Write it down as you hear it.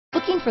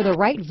Looking for the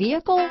right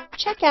vehicle?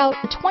 Check out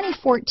the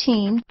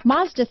 2014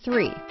 Mazda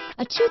 3.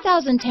 A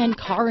 2010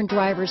 Car and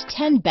Driver's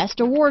 10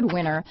 Best Award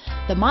winner,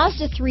 the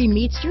Mazda 3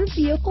 meets your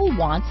vehicle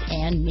wants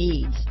and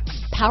needs.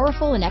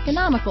 Powerful and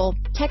economical,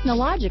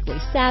 technologically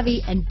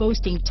savvy, and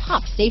boasting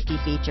top safety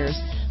features,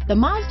 the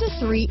Mazda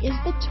 3 is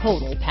the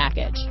total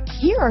package.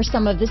 Here are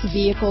some of this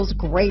vehicle's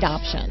great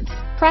options: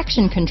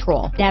 traction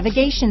control,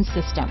 navigation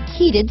system,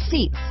 heated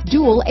seats,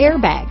 dual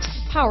airbags,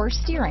 power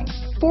steering,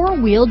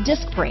 four-wheel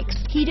disc brakes,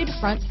 heated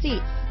front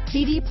seats,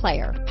 CD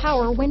player,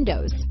 power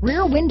windows,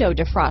 rear window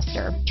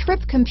defroster, trip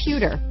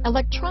computer,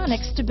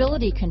 electronic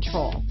stability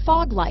control,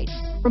 fog lights,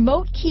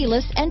 remote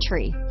keyless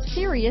entry,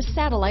 SIRIUS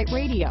Satellite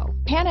Radio,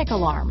 panic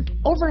alarm,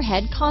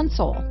 overhead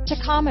console,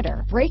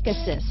 tachometer, brake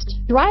assist.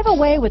 Drive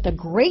away with a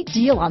great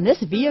deal on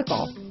this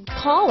vehicle.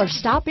 Call or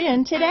stop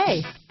in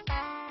today.